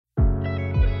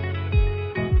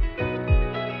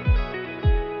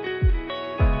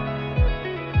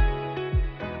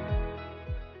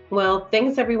Well,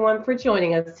 thanks everyone for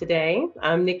joining us today.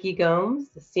 I'm Nikki Gomes,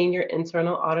 the Senior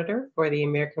Internal Auditor for the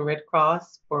American Red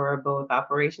Cross for both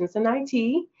operations and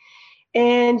IT.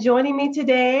 And joining me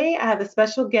today, I have a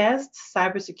special guest,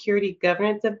 Cybersecurity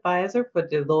Governance Advisor for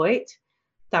Deloitte,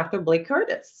 Dr. Blake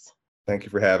Curtis. Thank you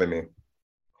for having me.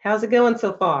 How's it going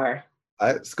so far?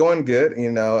 It's going good.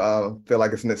 Feel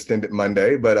like it's an extended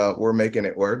Monday, but we're making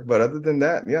it work. But other than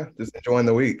that, yeah, just enjoying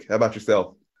the week. How about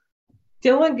yourself?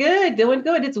 Doing good, doing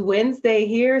good. It's Wednesday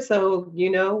here, so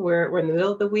we're in the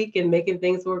middle of the week and making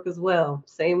things work as well.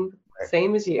 Same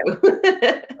as you.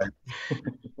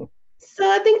 So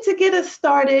I think to get us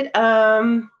started,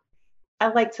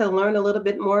 I'd like to learn a little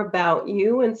bit more about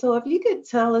you. And so if you could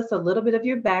tell us a little bit of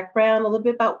your background, a little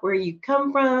bit about where you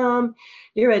come from,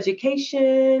 your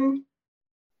education.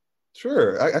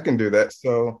 Sure, I can do that.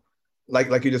 So,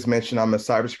 like you just mentioned, I'm a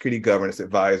cybersecurity governance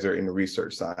advisor and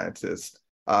research scientist.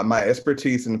 My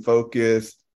expertise and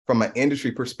focus from an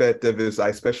industry perspective is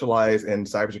I specialize in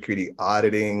cybersecurity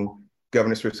auditing,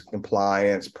 governance risk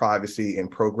compliance, privacy,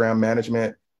 and program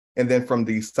management. And then from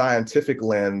the scientific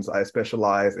lens, I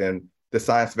specialize in the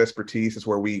science of expertise, is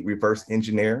where we reverse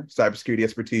engineer cybersecurity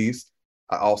expertise.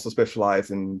 I also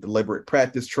specialize in deliberate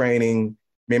practice training,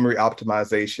 memory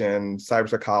optimization, cyber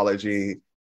psychology,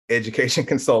 education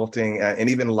consulting, and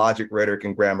even logic, rhetoric,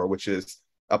 and grammar, which is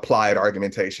applied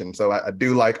argumentation. So I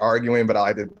do like arguing, but I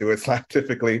like to do it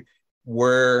scientifically.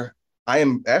 Where I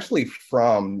am actually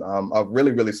from a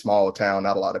really, really small town,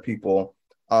 not a lot of people.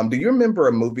 Do you remember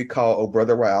a movie called Oh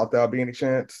Brother, Where Art Thou, by any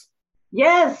chance?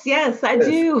 Yes, yes, I Yes.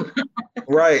 do.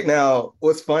 Right. Now,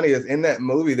 what's funny is in that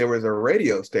movie, there was a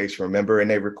radio station, remember, and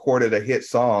they recorded a hit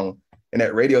song, and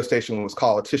that radio station was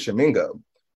called Tishomingo.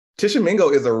 Tishomingo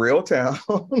is a real town,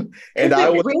 and Is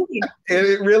it really?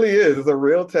 it really is. It's a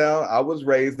real town. I was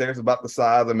raised there. It's about the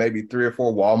size of maybe three or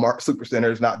four Walmart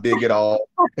supercenters, not big at all.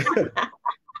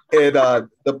 And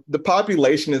the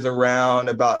population is around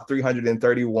about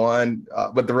 331,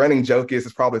 but the running joke is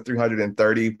it's probably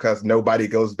 330 because nobody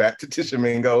goes back to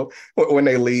Tishomingo when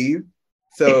they leave.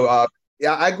 So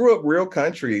yeah, I grew up real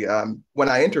country. When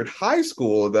I entered high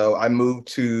school, though, I moved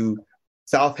to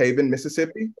South Haven,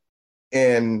 Mississippi,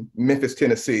 in Memphis,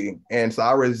 Tennessee, and so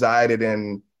I resided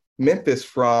in Memphis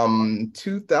from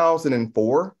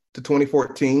 2004 to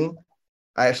 2014.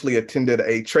 I actually attended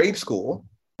a trade school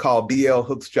called BL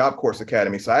Hooks Job Course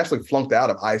Academy. So I actually flunked out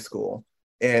of high school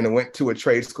and went to a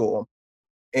trade school.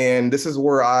 And this is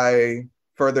where I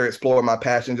further explored my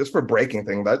passion just for breaking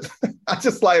things. I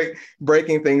just like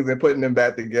breaking things and putting them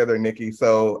back together, Nikki.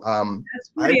 So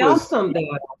That's I pretty was awesome,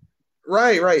 though.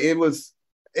 right.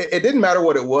 It didn't matter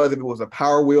what it was, if it was a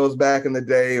Power Wheels back in the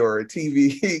day or a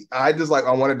TV. I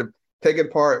wanted to take it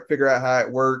apart, figure out how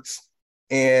it works.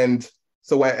 And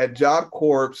so at Job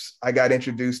Corps, I got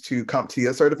introduced to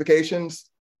CompTIA certifications.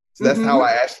 So that's how Hmm.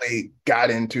 I actually got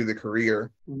into the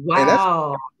career. And that's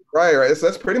Wow. right. So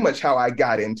that's pretty much how I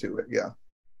got into it. Yeah.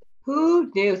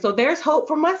 Who knew? So there's hope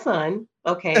for my son.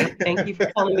 Okay, thank you for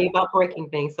telling me about breaking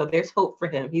things. So there's hope for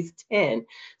him. He's 10.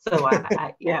 So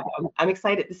yeah, I'm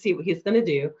excited to see what he's going to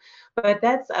do. But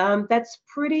that's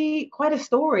pretty quite a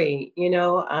story,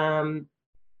 and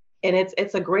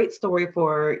it's a great story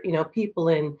for people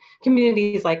in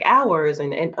communities like ours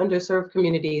and underserved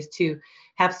communities to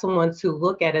have someone to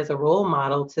look at as a role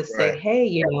model to say, Right.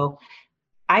 hey,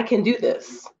 I can do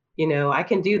this. I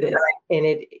can do this.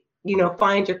 And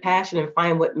find your passion and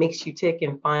find what makes you tick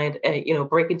and find,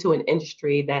 break into an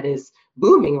industry that is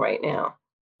booming right now.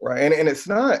 Right. And it's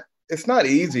not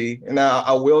easy. And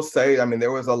I will say, I mean,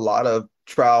 there was a lot of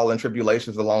trial and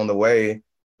tribulations along the way.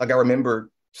 Like I remember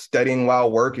studying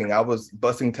while working. I was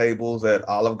bussing tables at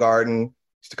Olive Garden,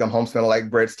 used to come home smelling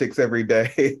like breadsticks every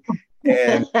day.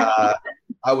 And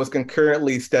I was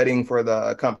concurrently studying for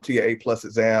the CompTIA A plus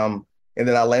exam. And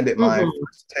then I landed my Mhm.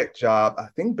 first tech job, I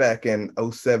think back in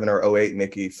 '07 or '08,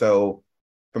 Nikki. So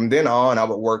from then on, I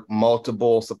would work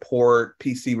multiple support,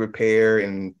 PC repair,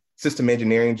 and system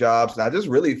engineering jobs. And I just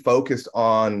really focused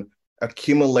on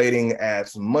accumulating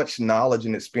as much knowledge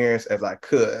and experience as I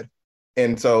could.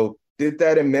 And so did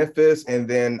that in Memphis. And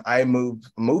then I moved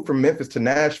from Memphis to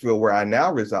Nashville, where I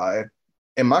now reside.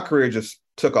 And my career just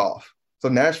took off. So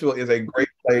Nashville is a great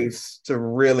place to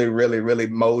really, really, really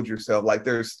mold yourself. Like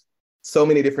there's so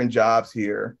many different jobs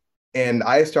here. And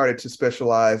I started to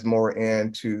specialize more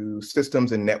into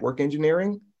systems and network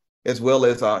engineering, as well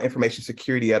as information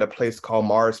security at a place called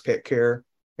Mars Pet Care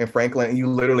in Franklin. And you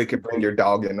literally could bring your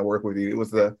dog in to work with you. It was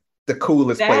the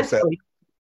coolest place That's ever.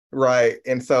 Right.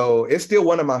 And so it's still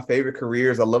one of my favorite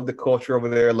careers. I love the culture over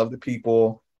there. I love the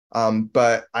people.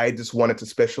 But I just wanted to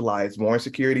specialize more in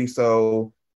security.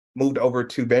 So moved over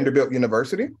to Vanderbilt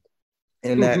University.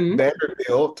 And at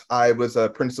Vanderbilt, I was a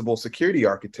principal security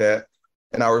architect,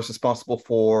 and I was responsible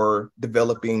for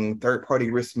developing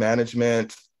third-party risk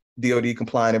management, DoD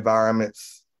compliant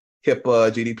environments,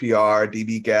 HIPAA, GDPR,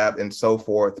 dbGaP, and so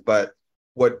forth. But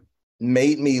what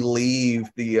made me leave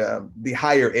the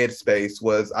higher ed space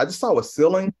was I just saw a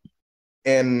ceiling,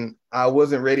 and I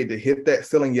wasn't ready to hit that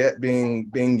ceiling yet,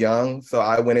 being young. So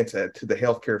I went into the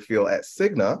healthcare field at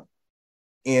Cigna.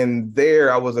 And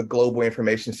there I was a global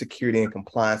information security and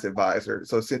compliance advisor.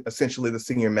 So essentially the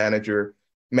senior manager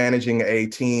managing a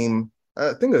team,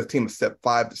 I think it was a team of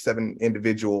 5 to 7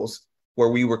 individuals, where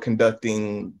we were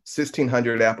conducting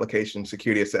 1,600 application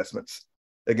security assessments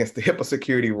against the HIPAA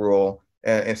security rule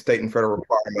and state and federal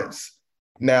requirements.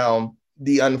 Now,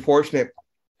 the unfortunate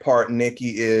part,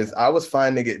 Nikki, is I was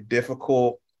finding it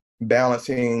difficult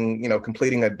balancing,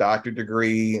 completing a doctorate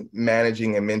degree,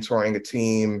 managing and mentoring a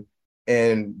team,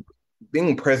 and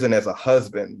being present as a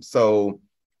husband. So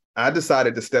I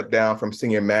decided to step down from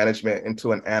senior management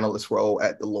into an analyst role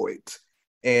at Deloitte,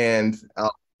 and I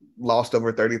lost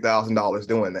over $30,000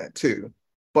 doing that too.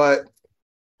 But,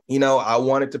 I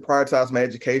wanted to prioritize my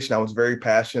education. I was very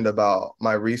passionate about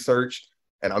my research,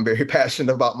 and I'm very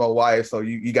passionate about my wife. So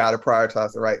you got to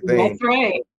prioritize the right thing. That's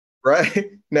right. Right.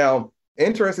 Now,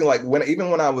 interesting, like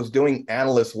when I was doing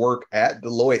analyst work at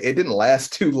Deloitte, it didn't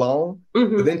last too long.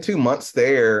 Within 2 months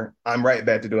there, I'm right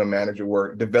back to doing manager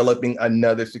work, developing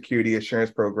another security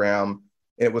assurance program.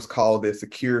 It was called the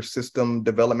Secure System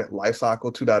Development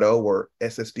Lifecycle 2.0, or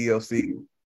SSDLC.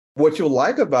 What you'll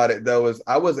like about it, though, is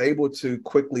I was able to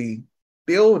quickly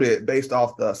build it based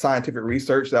off the scientific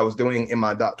research that I was doing in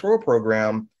my doctoral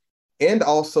program, and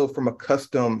also from a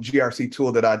custom GRC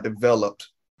tool that I developed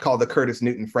called the Curtis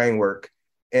Newton Framework.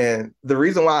 And the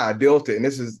reason why I built it, and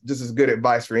this is good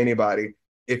advice for anybody,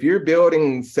 if you're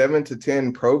building 7 to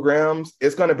 10 programs,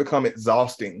 it's going to become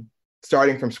exhausting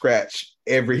starting from scratch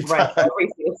every time. Right, every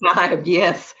single time,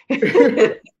 yes.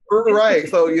 Right.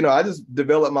 So, I just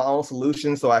developed my own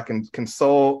solution so I can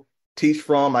consult, teach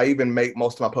from. I even make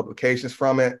most of my publications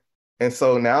from it. And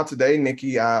so now today,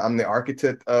 Nikki, I'm the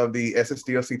architect of the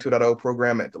SSDLC 2.0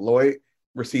 program at Deloitte,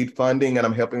 received funding, and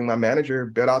I'm helping my manager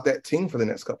build out that team for the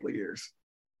next couple of years.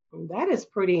 That is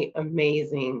pretty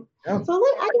amazing. Yeah. So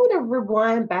I want to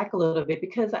rewind back a little bit,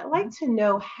 because I'd like to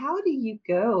know, how do you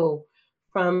go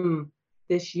from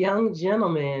this young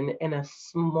gentleman in a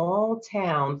small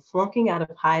town flunking out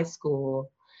of high school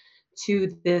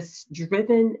to this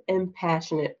driven and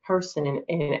passionate person?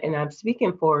 And I'm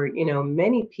speaking for,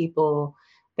 many people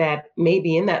that may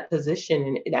be in that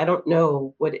position. And I don't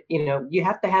know what, you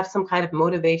have to have some kind of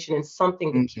motivation and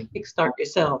something to kickstart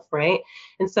yourself, right?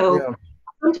 And so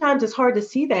sometimes it's hard to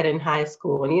see that in high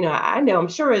school. And, I'm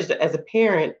sure as a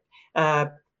parent,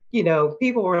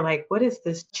 people were like, what is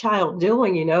this child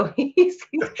doing? He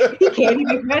can't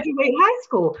even graduate high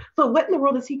school. So what in the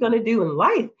world is he going to do in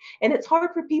life? And it's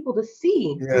hard for people to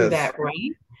see through that,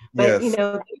 right? But,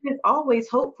 there's always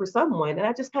hope for someone. And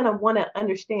I just kind of want to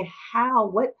understand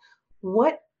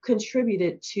what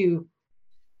contributed to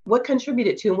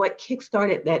and what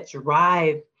kickstarted that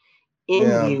drive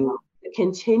in you to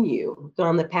continue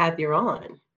on the path you're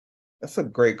on. That's a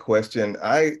great question.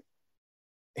 I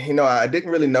didn't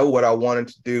really know what I wanted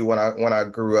to do when I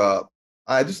grew up.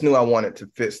 I just knew I wanted to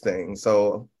fix things.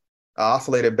 So I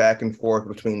oscillated back and forth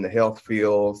between the health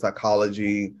field,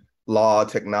 psychology, law,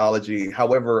 technology.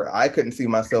 However, I couldn't see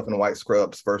myself in white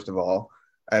scrubs, first of all,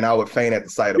 and I would faint at the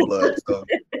sight of blood. So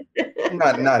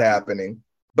not happening.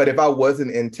 But if I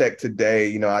wasn't in tech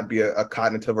today, I'd be a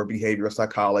cognitive or behavioral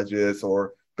psychologist,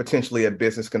 or potentially a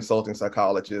business consulting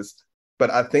psychologist. But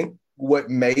I think what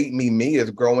made me is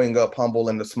growing up humble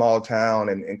in the small town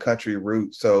and country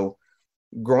roots. So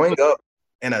growing up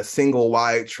in a single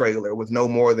wide trailer with no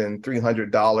more than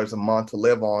 $300 a month to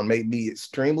live on made me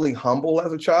extremely humble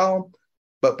as a child,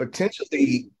 but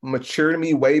potentially matured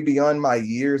me way beyond my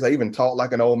years. I even talked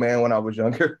like an old man when I was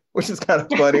younger, which is kind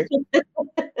of funny.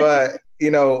 But,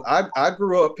 I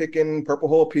grew up picking Purple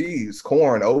Hull peas,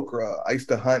 corn, okra. I used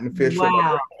to hunt and fish with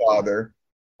my grandfather.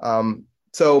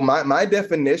 So my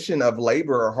definition of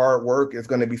labor or hard work is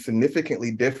going to be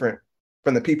significantly different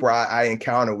from the people I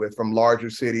encounter with from larger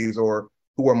cities or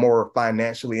who are more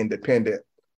financially independent.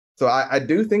 So I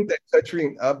do think that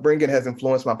country upbringing has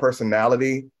influenced my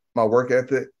personality, my work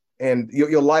ethic, and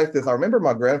you'll like this. I remember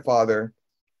my grandfather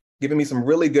giving me some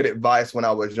really good advice when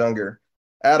I was younger.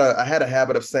 I had a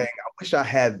habit of saying, I wish I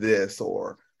had this,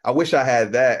 or I wish I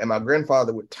had that. And my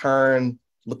grandfather would turn,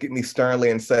 look at me sternly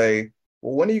and say,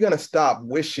 well, when are you going to stop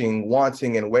wishing,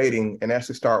 wanting, and waiting and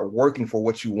actually start working for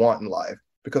what you want in life?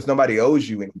 Because nobody owes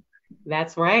you anything.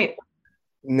 That's right.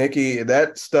 Nikki,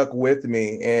 that stuck with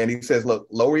me. And he says, look,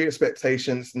 lower your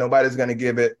expectations. Nobody's going to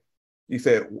give it. You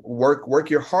said, work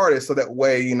your hardest so that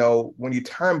way, when you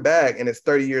turn back and it's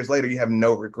 30 years later, you have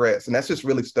no regrets. And that's just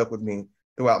really stuck with me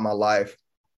throughout my life.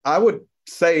 I would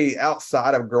say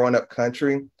outside of growing up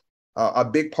country, a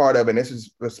big part of it, and this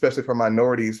is especially for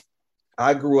minorities,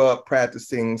 I grew up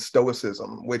practicing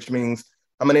stoicism, which means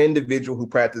I'm an individual who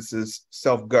practices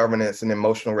self-governance and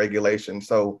emotional regulation.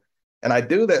 So, and I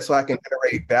do that so I can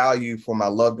generate value for my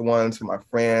loved ones, for my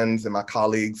friends and my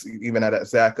colleagues, even at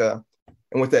Zaka.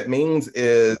 And what that means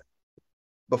is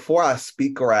before I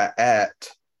speak or I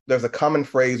act, there's a common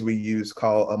phrase we use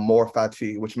called amor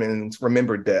fati, which means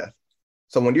remember death.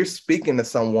 So when you're speaking to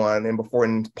someone and before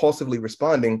impulsively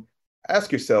responding,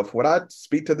 ask yourself, would I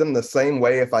speak to them the same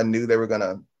way if I knew they were going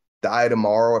to die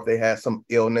tomorrow, if they had some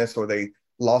illness or they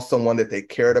lost someone that they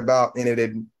cared about? And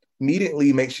it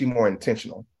immediately makes you more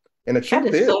intentional. And the That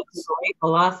truth is is, such a great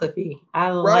philosophy. I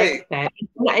right, like that.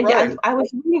 And right, I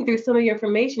was reading through some of your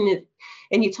information,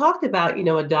 and you talked about,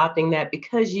 adopting that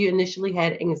because you initially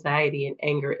had anxiety and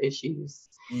anger issues.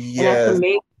 And that's yes,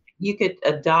 amazing. You could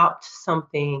adopt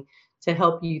something to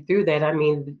help you through that. I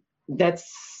mean,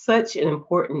 that's such an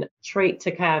important trait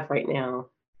to have right now,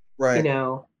 you right.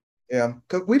 know. Yeah,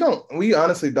 because we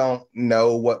honestly don't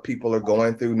know what people are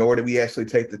going through, nor do we actually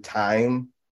take the time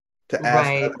to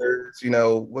ask Right. others,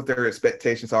 what their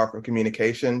expectations are from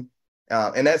communication.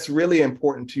 And that's really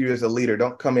important to you as a leader.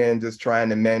 Don't come in just trying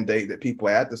to mandate that people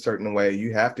act a certain way.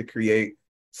 You have to create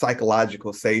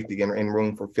psychological safety and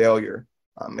room for failure.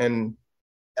 And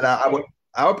I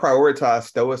would prioritize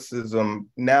stoicism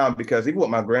now because even with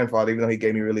my grandfather, even though he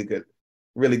gave me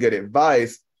really good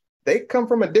advice, they come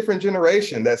from a different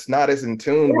generation that's not as in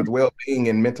tune with well-being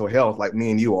and mental health like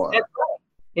me and you That's are. right.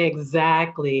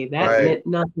 Exactly. That Right. meant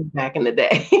nothing back in the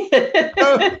day.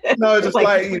 No, no, it's just Like,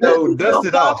 like, dust don't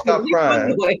it talk off, to stop me, run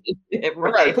crying. away.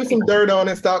 Right. Right. Put some dirt on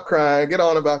it, stop crying, get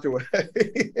on about your way.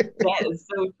 That is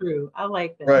so true. I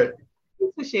like that. Right.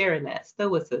 Thanks for sharing that.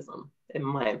 Stoicism and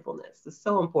mindfulness is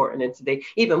so important in today,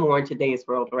 even more in today's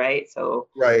world, right? So,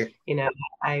 Right. you know,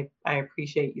 I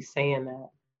appreciate you saying that.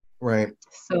 Right.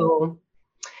 So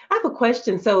I have a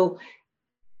question. So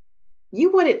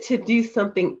you wanted to do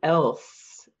something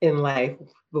else in life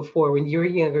before when you were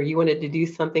younger. You wanted to do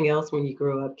something else when you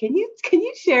grew up. Can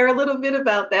you share a little bit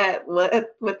about that? What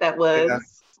that Yeah.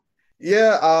 was?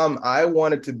 Yeah, I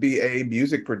wanted to be a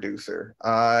music producer.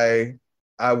 I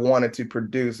wanted to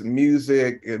produce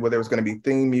music, whether it was going to be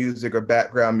theme music or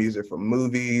background music for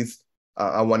movies.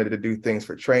 I wanted to do things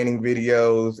for training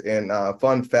videos. And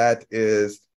fun fact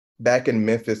is, back in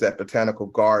Memphis at Botanical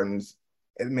Gardens,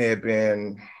 it may have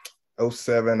been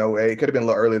 '07, '08. It could have been a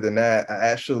little earlier than that. I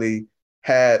actually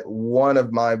had one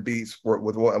of my beats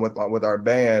with our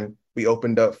band. We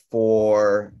opened up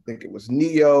for, I think it was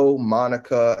Neo,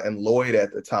 Monica, and Lloyd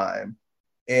at the time.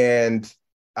 And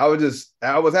I was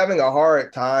having a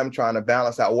hard time trying to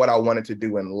balance out what I wanted to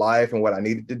do in life and what I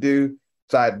needed to do.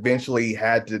 So I eventually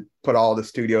had to put all the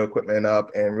studio equipment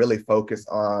up and really focus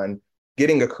on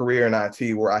getting a career in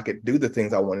IT where I could do the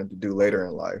things I wanted to do later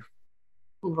in life.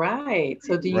 Right.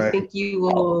 So do you Right. think you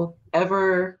will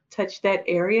ever touch that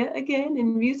area again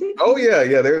in music? Oh yeah,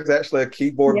 yeah. There's actually a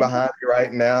keyboard Yeah. behind me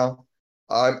right now.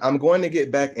 I'm going to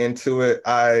get back into it.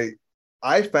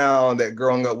 I found that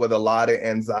growing up with a lot of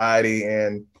anxiety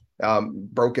and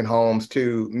broken homes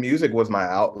too, music was my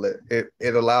outlet.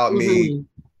 It allowed me Hmm.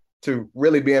 to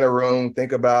really be in a room,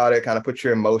 think about it, kind of put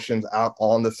your emotions out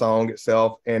on the song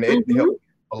itself, and it helped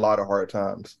Hmm. a lot of hard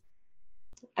times.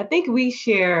 I think we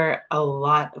share a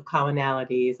lot of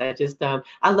commonalities.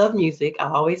 I love music. I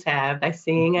always have. I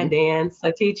sing, I Mhm. dance,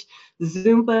 I teach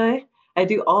Zumba, I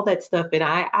do all that stuff. And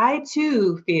I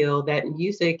too feel that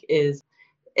music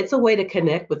it's a way to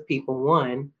connect with people.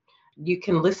 One, you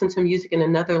can listen to music in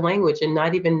another language and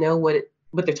not even know what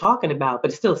they're talking about,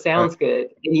 but it still Right, sounds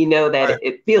good. And you know that right,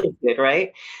 it feels good,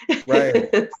 right? right.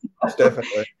 Most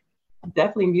definitely.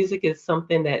 Definitely music is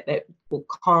something that will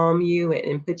calm you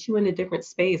and put you in a different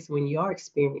space when you are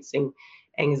experiencing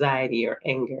anxiety or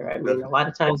anger. I mean, a Definitely. lot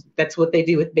of times that's what they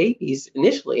do with babies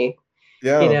initially.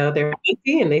 Yeah, They're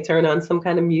happy and they turn on some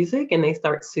kind of music and they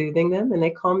start soothing them and they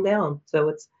calm down.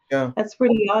 So yeah. that's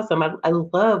pretty awesome. I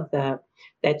love that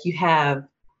you have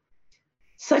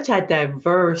such a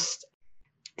diverse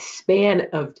span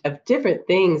of different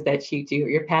things that you do,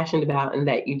 you're passionate about and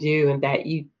that you do, and that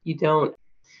you don't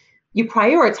you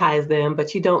prioritize them,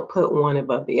 but you don't put one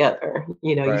above the other.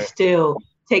 You Right. still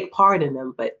take part in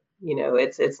them, but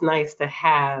it's nice to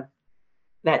have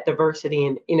that diversity.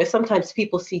 And sometimes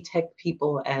people see tech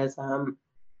people as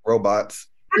Robots.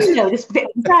 I know this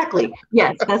exactly.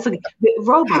 Yes, that's a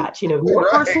robots. No Right.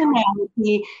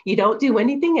 personality. You don't do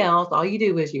anything else. All you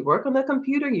do is you work on the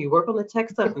computer, you work on the tech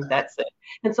stuff, and that's it.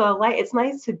 And so it's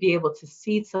nice to be able to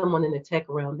see someone in the tech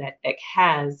realm that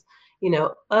has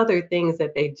other things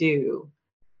that they do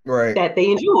Right. that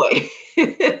they enjoy.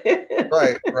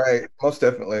 Right. Right. Most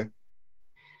definitely.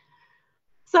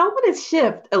 So I want to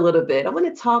shift a little bit. I want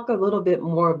to talk a little bit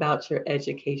more about your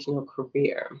educational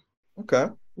career Okay.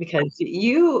 because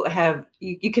you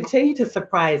continue to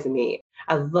surprise me.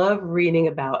 I love reading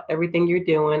about everything you're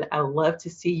doing. I love to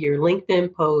see your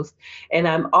LinkedIn post, and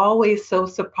I'm always so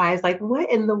surprised, like,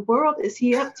 what in the world is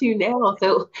he up to now?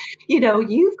 So,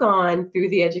 you've gone through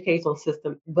the educational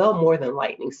system well more than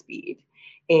lightning speed.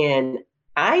 And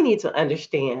I need to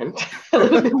understand a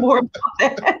little bit more about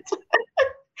that.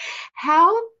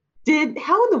 How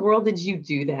how in the world did you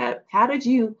do that? How did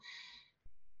you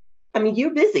I mean,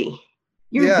 you're busy.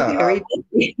 You're Yeah. very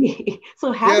busy.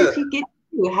 So how Yeah. did you get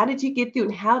through? How did you get through?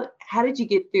 And how did you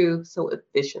get through so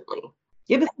efficiently?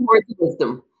 Give us some words of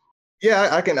wisdom. Yeah,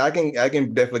 I can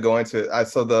definitely go into it.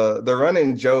 So the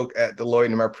running joke at Deloitte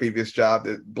in my previous job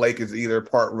that Blake is either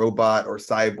part robot or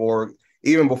cyborg.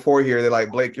 Even before here, they're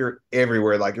like, Blake, you're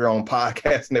everywhere, like your own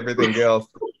podcast and everything else.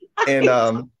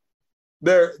 And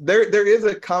there is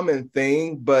a common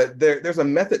thing, but there's a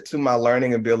method to my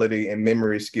learning ability and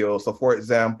memory skills. So for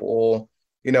example,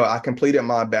 I completed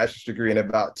my bachelor's degree in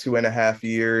about 2.5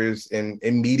 years, and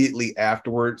immediately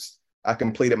afterwards, I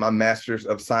completed my master's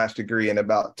of science degree in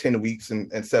about 10 weeks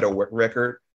and set a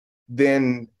record.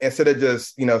 Then instead of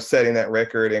just, setting that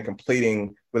record and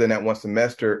completing within that one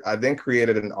semester, I then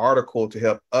created an article to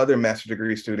help other master's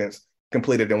degree students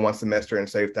complete it in one semester and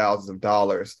save thousands of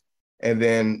dollars. And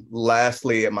then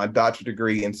lastly, at my doctorate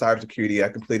degree in cybersecurity, I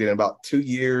completed in about 2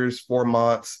 years, 4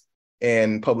 months,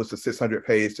 and published a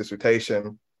 600-page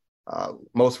dissertation.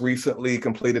 Most recently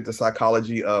completed the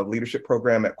psychology of leadership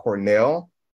program at Cornell.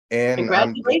 And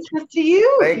Congratulations to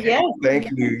you. thank Yes. you. Thank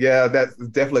you. Yeah, that's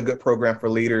definitely a good program for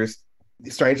leaders.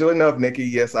 Strangely enough, Nikki,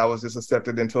 yes, I was just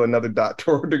accepted into another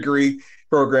doctoral degree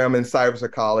program in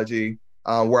cybersecology,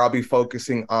 where I'll be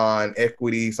focusing on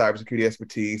equity, cybersecurity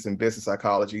expertise, and business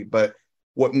psychology. But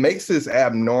what makes this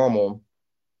abnormal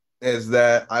is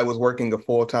that I was working a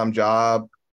full-time job,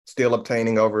 still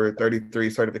obtaining over 33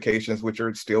 certifications, which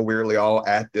are still weirdly all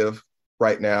active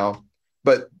right now.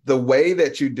 But the way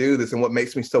that you do this and what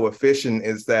makes me so efficient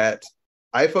is that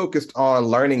I focused on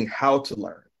learning how to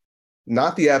learn,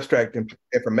 not the abstract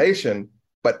information,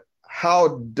 but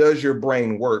how does your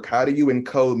brain work? How do you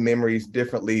encode memories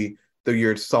differently through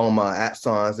your soma,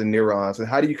 axons, and neurons? And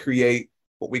how do you create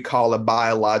what we call a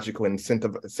biological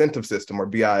incentive system, or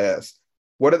BIS?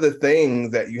 What are the things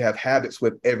that you have habits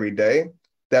with every day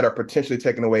that are potentially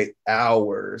taking away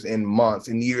hours and months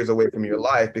and years away from your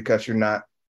life because you're not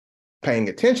paying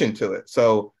attention to it?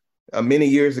 So many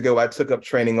years ago, I took up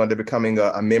training on to becoming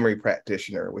a memory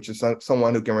practitioner, which is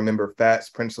someone who can remember facts,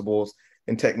 principles,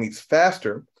 and techniques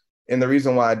faster. And the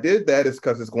reason why I did that is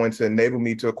because it's going to enable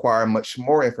me to acquire much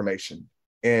more information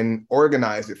and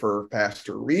organize it for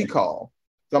faster recall.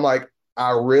 So I'm like,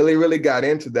 I really, really got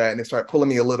into that, and it started pulling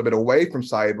me a little bit away from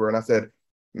cyber. And I said,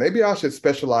 maybe I should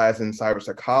specialize in cyber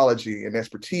psychology and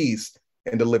expertise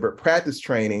and deliberate practice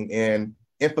training and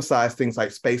emphasize things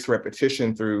like spaced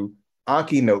repetition through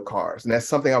Anki note cards. And that's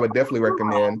something I would definitely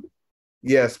recommend.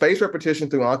 Yeah, spaced repetition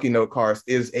through Anki note cards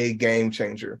is a game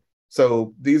changer.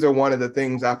 So these are one of the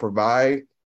things I provide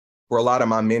for a lot of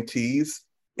my mentees.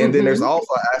 And then there's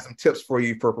also, I have some tips for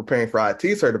you for preparing for IT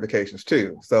certifications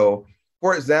too. So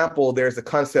for example, there's a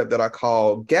concept that I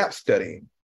call gap studying.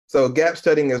 So gap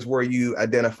studying is where you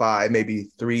identify maybe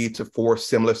 3 to 4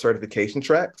 similar certification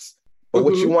tracks. But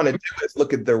what you want to do is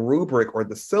look at the rubric or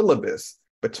the syllabus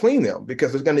between them,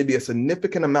 because there's going to be a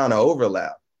significant amount of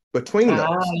overlap between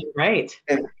those. Right.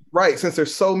 And right, since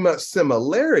there's so much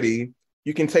similarity,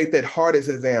 you can take that hardest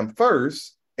exam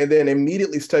first and then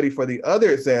immediately study for the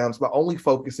other exams by only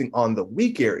focusing on the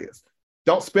weak areas.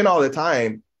 Don't spend all the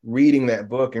time reading that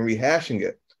book and rehashing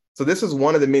it. So this is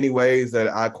one of the many ways that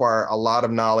I acquire a lot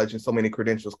of knowledge and so many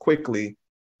credentials quickly.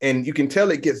 And you can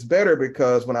tell it gets better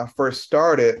because when I first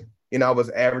started, I was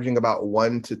averaging about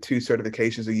 1 to 2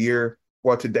 certifications a year.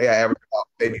 Well, today I average about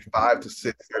maybe 5 to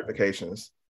 6 certifications.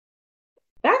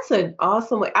 That's an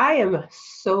awesome way. I am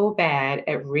so bad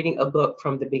at reading a book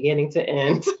from the beginning to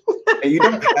end. And you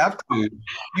don't have to.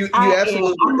 You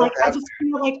absolutely I'm like, don't I have just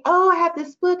feel like, oh, I have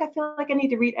this book. I feel like I need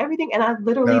to read everything. And I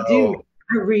literally do. No,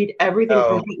 I read everything no,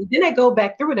 completely. Then I go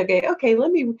back through it again. Okay,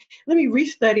 let me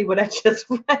restudy what I just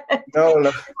read.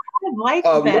 no. I like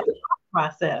that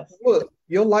process. Look,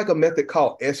 you'll like a method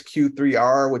called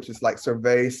SQ3R, which is like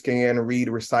survey, scan, read,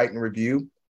 recite, and review.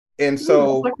 And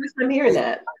so It's my first time hearing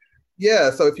that.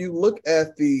 yeah, so if you look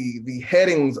at the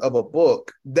headings of a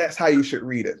book, that's how you should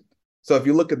read it. So if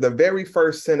you look at the very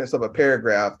first sentence of a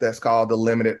paragraph, that's called the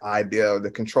limited idea or the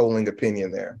controlling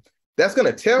opinion there. That's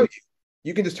going to tell you,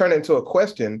 you can just turn it into a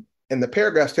question and the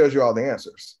paragraph tells you all the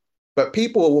answers. But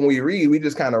people, when we read, we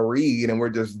just kind of read and we're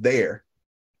just there.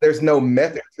 There's no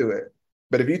method to it.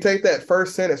 But if you take that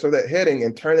first sentence or that heading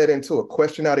and turn that into a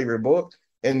question out of your book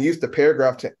and use the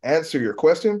paragraph to answer your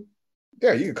question,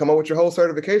 yeah, you can come up with your whole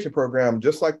certification program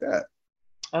just like that.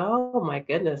 Oh my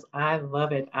goodness, I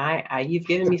love it. You've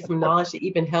given me some knowledge to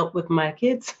even help with my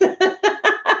kids.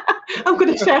 I'm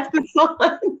going to pass this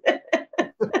on.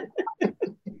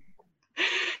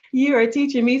 You are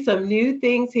teaching me some new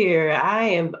things here.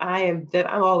 I'm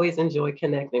always enjoy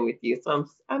connecting with you. So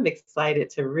I'm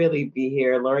excited to really be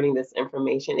here learning this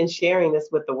information and sharing this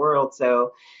with the world.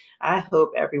 So I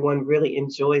hope everyone really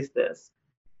enjoys this.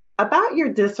 About your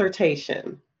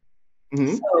dissertation.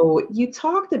 Mm-hmm. So you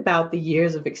talked about the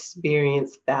years of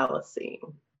experience fallacy.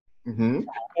 Mm-hmm.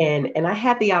 And I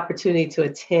had the opportunity to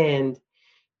attend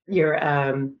your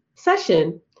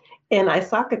session in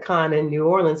ISACACon in New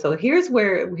Orleans. So here's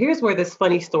where this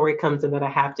funny story comes in that I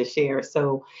have to share.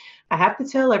 So I have to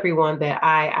tell everyone that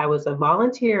I was a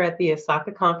volunteer at the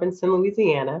ISACA conference in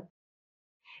Louisiana.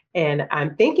 And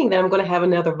I'm thinking that I'm going to have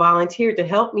another volunteer to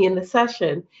help me in the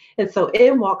session. And so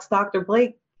in walks Dr.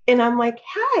 Blake. And I'm like,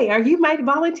 hi, are you my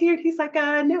volunteer? He's like,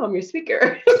 no, I'm your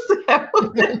speaker. So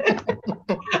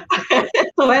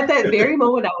at that very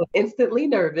moment, I was instantly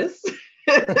nervous.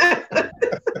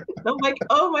 I'm like,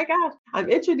 oh my gosh, I'm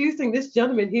introducing this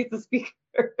gentleman. He's the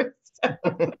speaker. So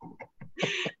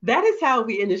that is how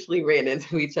we initially ran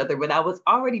into each other. But I was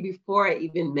already, before I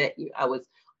even met you, I was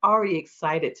already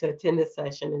excited to attend this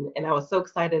session. And I was so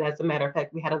excited. As a matter of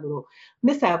fact, we had a little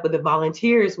mishap with the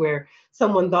volunteers where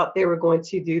someone thought they were going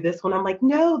to do this one. I'm like,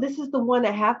 no, this is the one I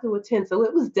have to attend. So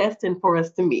it was destined for us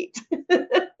to meet.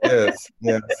 Yes.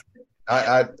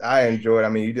 I enjoyed it. I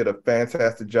mean, you did a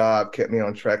fantastic job, kept me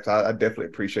on track. So I definitely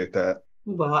appreciate that.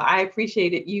 Well, I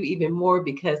appreciated you even more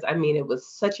because, I mean, it was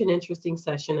such an interesting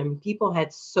session. I mean, people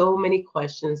had so many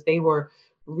questions. You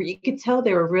could tell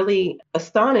they were really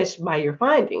astonished by your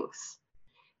findings.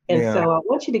 And Yeah. so I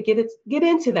want you to get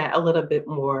into that a little bit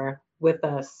more with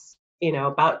us,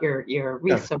 about your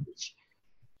research.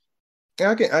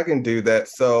 Yeah, I can do that.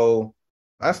 So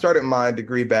I started my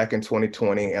degree back in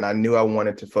 2020, and I knew I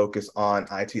wanted to focus on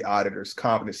IT auditors'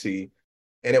 competency.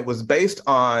 And it was based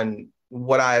on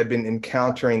what I had been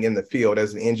encountering in the field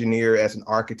as an engineer, as an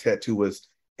architect who was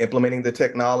implementing the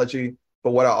technology.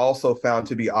 But what I also found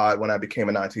to be odd when I became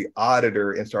an IT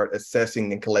auditor and started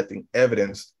assessing and collecting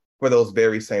evidence for those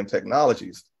very same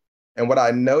technologies. And what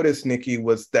I noticed, Nikki,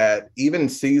 was that even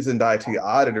seasoned IT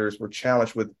auditors were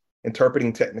challenged with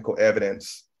interpreting technical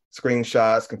evidence,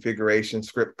 screenshots, configuration,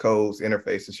 script codes,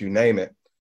 interfaces, you name it.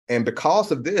 And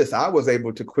because of this, I was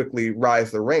able to quickly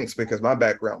rise the ranks because my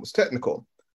background was technical.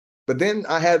 But then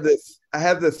I had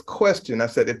this question. I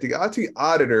said, if the IT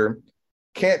auditor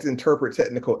can't interpret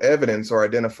technical evidence or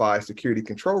identify security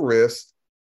control risks,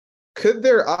 could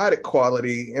their audit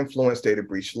quality influence data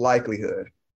breach likelihood?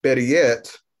 Better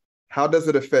yet, how does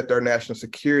it affect our national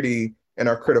security and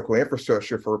our critical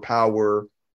infrastructure for power,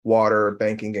 water,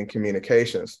 banking, and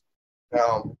communications?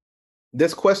 Now,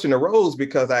 this question arose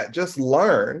because I just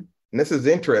learned, and this is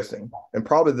interesting, and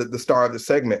probably the star of the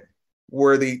segment,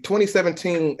 where the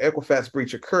 2017 Equifax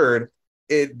breach occurred,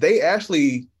 they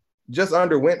actually just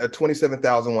underwent a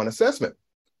 27,001 assessment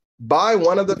by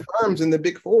one of the firms in the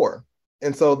Big Four.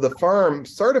 And so the firm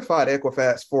certified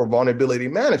Equifax for vulnerability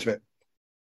management.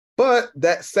 But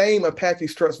that same Apache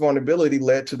Struts vulnerability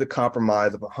led to the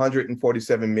compromise of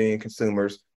 147 million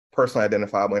consumers' personally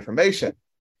identifiable information.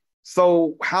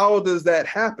 So how does that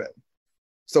happen?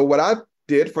 So what I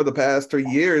did for the past 3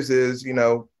 years is,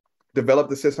 develop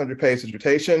the 600-page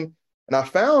dissertation. And I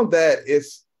found that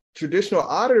it's traditional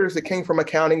auditors that came from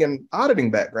accounting and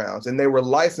auditing backgrounds, and they were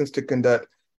licensed to conduct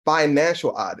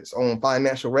financial audits on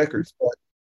financial records. But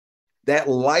that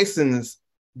license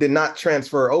did not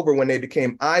transfer over when they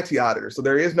became IT auditors. So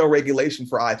there is no regulation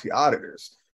for IT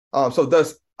auditors. So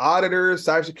thus auditors,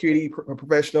 cybersecurity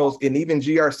professionals, and even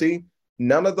GRC,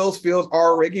 none of those fields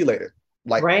are regulated,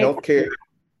 like healthcare,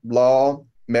 law,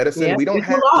 medicine. Yeah, we don't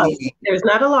have there's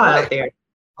not a law out there.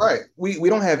 Right. We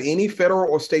don't have any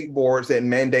federal or state boards that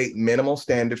mandate minimal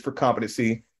standards for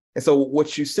competency. And so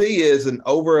what you see is an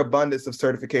overabundance of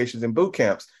certifications and boot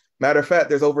camps. Matter of fact,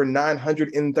 there's over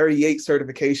 938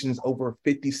 certifications, over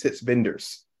 56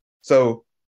 vendors. So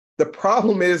The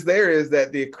problem is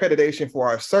that the accreditation for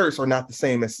our certs are not the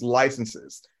same as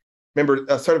licenses. Remember,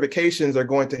 certifications are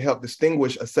going to help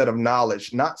distinguish a set of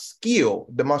knowledge, not skill,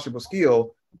 demonstrable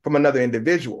skill, from another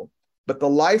individual. But the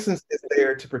license is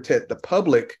there to protect the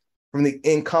public from the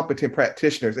incompetent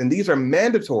practitioners, and these are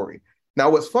mandatory. Now,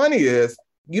 what's funny is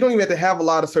you don't even have to have a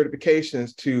lot of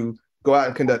certifications to go out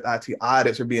and conduct IT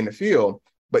audits or be in the field,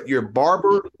 but your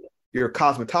barber, your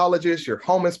cosmetologist, your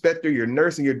home inspector, your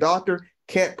nurse, and your doctor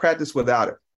can't practice without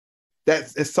it.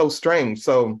 It's so strange.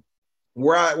 So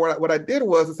what I did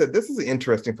was I said, this is an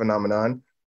interesting phenomenon.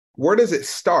 Where does it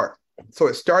start? So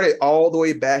it started all the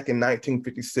way back in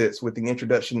 1956 with the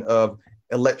introduction of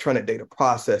electronic data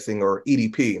processing, or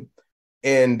EDP.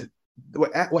 And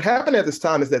what happened at this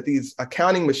time is that these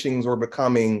accounting machines were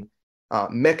becoming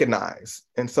mechanized.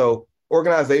 And so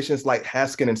organizations like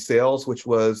Haskin and Sells, which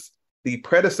was the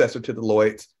predecessor to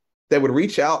Deloitte, they would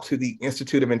reach out to the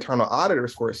Institute of Internal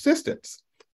Auditors for assistance,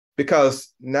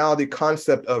 because now the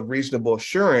concept of reasonable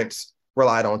assurance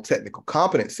relied on technical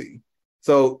competency.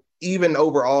 So even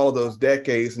over all those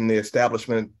decades in the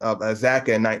establishment of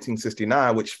ISACA in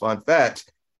 1969, which, fun fact,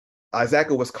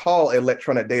 ISACA was called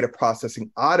Electronic Data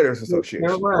Processing Auditors Association,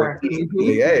 or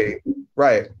EDA,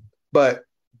 right? But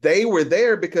they were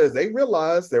there because they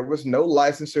realized there was no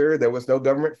licensure, there was no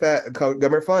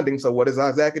government funding. So what does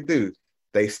ISACA do?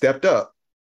 They stepped up.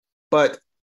 But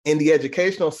in the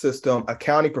educational system,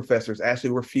 accounting professors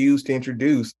actually refused to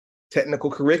introduce technical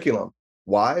curriculum.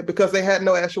 Why? Because they had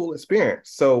no actual experience.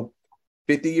 So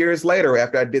 50 years later,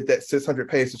 after I did that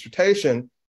 600-page dissertation,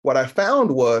 what I found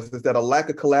was that a lack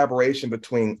of collaboration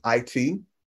between IT,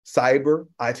 cyber,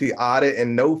 IT audit,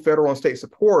 and no federal and state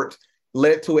support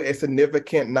led to a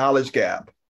significant knowledge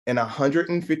gap in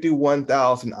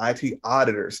 151,000 IT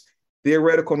auditors'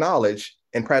 theoretical knowledge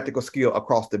and practical skill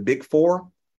across the Big Four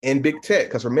and Big Tech.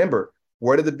 Because remember,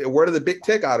 where do the Big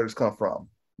Tech auditors come from?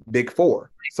 Big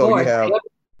Four. So you have,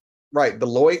 right,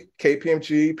 Deloitte,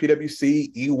 KPMG,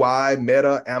 PwC, EY,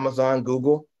 Meta, Amazon,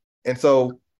 Google. And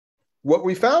so what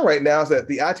we found right now is that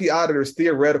the IT auditor's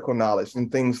theoretical knowledge in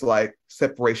things like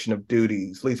separation of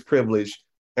duties, least privilege,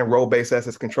 and role-based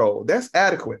access control, that's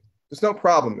adequate. There's no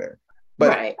problem there.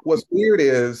 But What's weird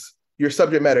is your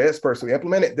subject matter experts who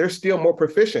implement it, they're still more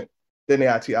proficient than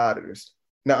the IT auditors.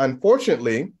 Now,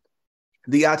 unfortunately,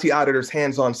 the IT auditor's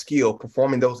hands-on skill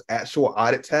performing those actual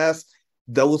audit tasks,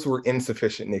 those were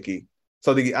insufficient, Nikki.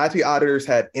 So the IT auditors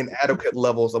had inadequate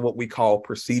levels of what we call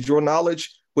procedural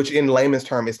knowledge, which in layman's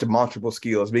term is demonstrable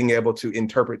skills, being able to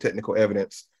interpret technical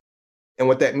evidence. And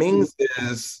what that means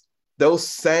is those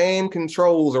same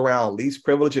controls around least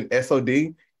privilege and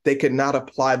SOD, they could not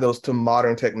apply those to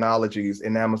modern technologies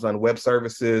in Amazon Web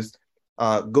Services,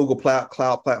 Google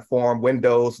Cloud Platform,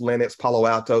 Windows, Linux, Palo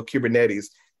Alto, Kubernetes.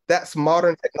 That's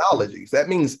modern technologies. That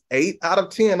means 8 out of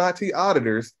 10 IT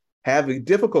auditors have a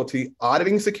difficulty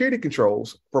auditing security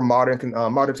controls for modern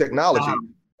technology. Wow.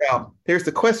 Now, here's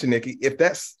the question, Nikki. If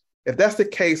that's the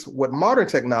case with modern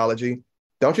technology,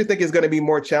 don't you think it's going to be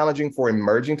more challenging for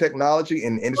emerging technology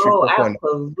in Industry 4.0?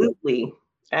 Absolutely.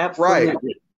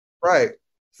 Absolutely. Right.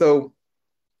 So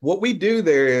what we do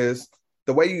there is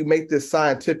the way you make this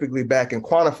scientifically back and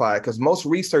quantify, because most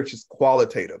research is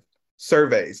qualitative,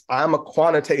 surveys. I'm a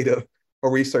quantitative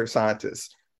or research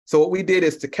scientist. So what we did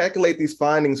is to calculate these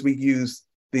findings, we used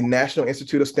the National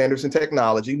Institute of Standards and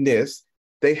Technology, NIST.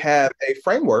 They have a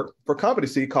framework for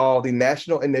competency called the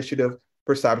National Initiative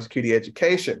for Cybersecurity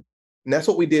Education. And that's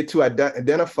what we did to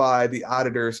identify the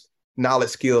auditors' knowledge,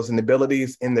 skills, and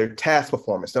abilities in their task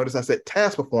performance. Notice I said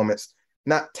task performance,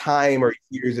 not time or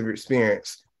years of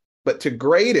experience. But to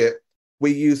grade it,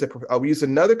 we use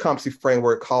another competency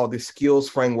framework called the Skills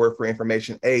Framework for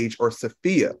Information Age, or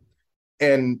SFIA.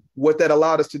 And what that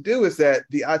allowed us to do is that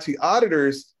the IT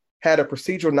auditors had a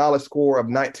procedural knowledge score of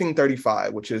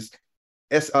 1935, which is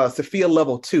SFIA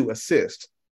level 2 assist,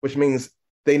 which means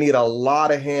they need a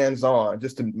lot of hands-on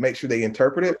just to make sure they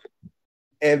interpret it.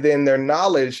 And then their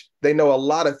knowledge, they know a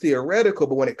lot of theoretical,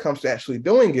 but when it comes to actually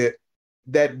doing it,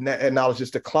 that knowledge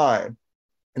just declined.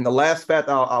 And the last fact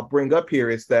I'll bring up here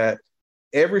is that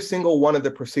every single one of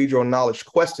the procedural knowledge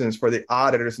questions for the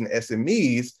auditors and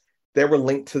SMEs, they were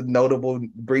linked to notable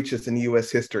breaches in U.S.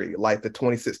 history, like the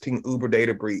 2016 Uber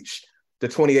data breach, the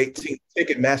 2018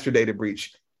 Ticketmaster data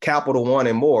breach, Capital One,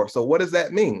 and more. So what does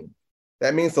that mean?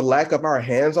 That means the lack of our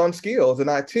hands-on skills in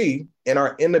IT and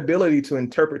our inability to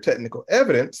interpret technical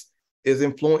evidence is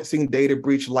influencing data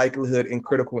breach likelihood in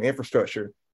critical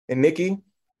infrastructure. And Nikki,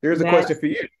 here's a question for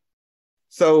you.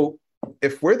 So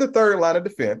if we're the third line of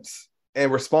defense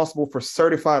and responsible for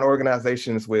certifying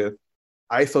organizations with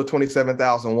ISO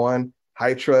 27001,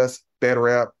 HITRUST,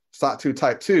 FedRAMP, SOT 2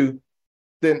 Type 2,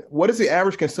 then what is the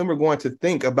average consumer going to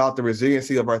think about the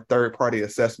resiliency of our third-party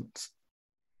assessments?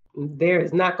 There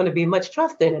is not going to be much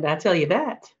trust in it, I tell you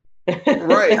that.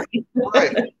 Right,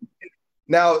 right.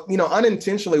 Now,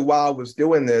 unintentionally while I was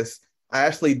doing this, I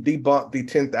actually debunked the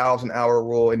 10,000 hour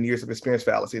rule and years of experience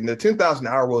fallacy. And the 10,000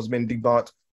 hour rule has been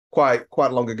debunked quite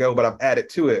long ago, but I've added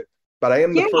to it. But I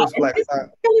am the first Black.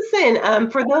 Listen,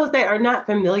 for those that are not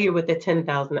familiar with the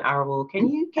 10,000 hour rule, can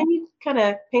you kind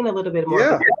of paint a little bit more?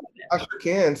 Yeah, I sure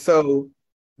can. So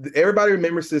everybody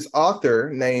remembers this author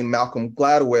named Malcolm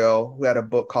Gladwell who had a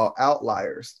book called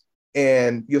Outliers.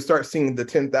 And you'll start seeing the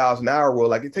 10,000 hour rule.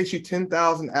 Like, it takes you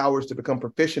 10,000 hours to become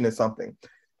proficient in something.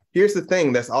 Here's the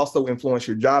thing that's also influenced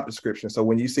your job description. So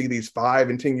when you see these 5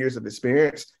 and 10 years of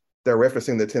experience, they're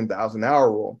referencing the 10,000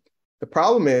 hour rule. The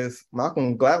problem is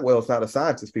Malcolm Gladwell is not a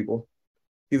scientist, people.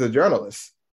 He's a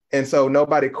journalist. And so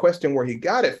nobody questioned where he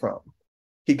got it from.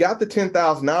 He got the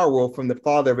 10,000 hour rule from the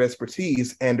father of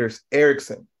expertise, Anders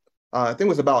Ericsson. I think it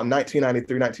was about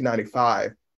 1993,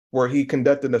 1995, where he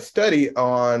conducted a study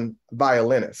on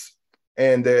violinists.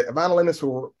 And the violinists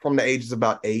were from the ages of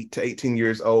about 8 to 18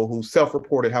 years old who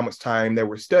self-reported how much time they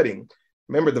were studying.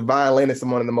 Remember, the violin is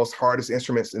one of the most hardest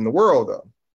instruments in the world, though.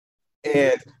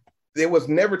 And it was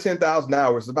never 10,000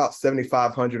 hours, about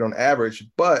 7,500 on average,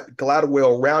 but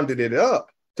Gladwell rounded it up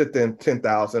to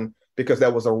 10,000 because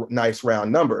that was a nice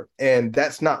round number. And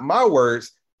that's not my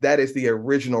words, that is the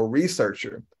original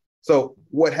researcher. So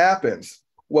what happens?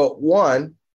 Well,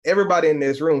 one, everybody in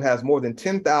this room has more than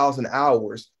 10,000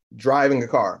 hours driving a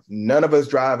car. None of us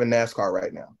drive a NASCAR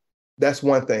right now. That's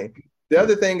one thing. The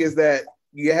other thing is that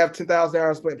you have 10,000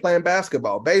 hours playing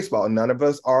basketball, baseball. None of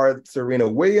us are Serena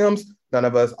Williams. None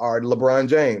of us are LeBron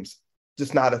James.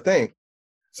 Just not a thing.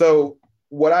 So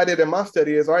what I did in my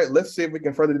study is, all right, let's see if we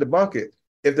can further debunk it.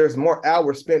 If there's more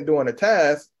hours spent doing a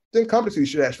task, then competency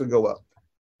should actually go up.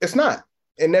 It's not.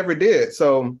 It never did.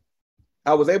 So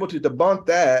I was able to debunk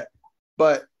that,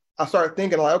 but I started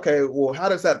thinking like, okay, well, how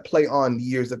does that play on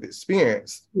years of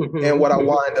experience? Mm-hmm. And what I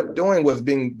wound up doing was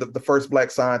being the first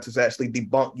Black scientist to actually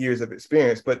debunk years of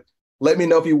experience. But let me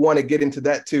know if you want to get into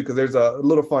that too, because there's a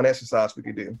little fun exercise we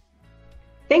could do.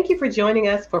 Thank you for joining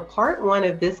us for part 1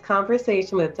 of this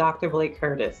conversation with Dr. Blake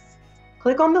Curtis.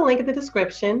 Click on the link in the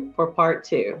description for part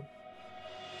 2.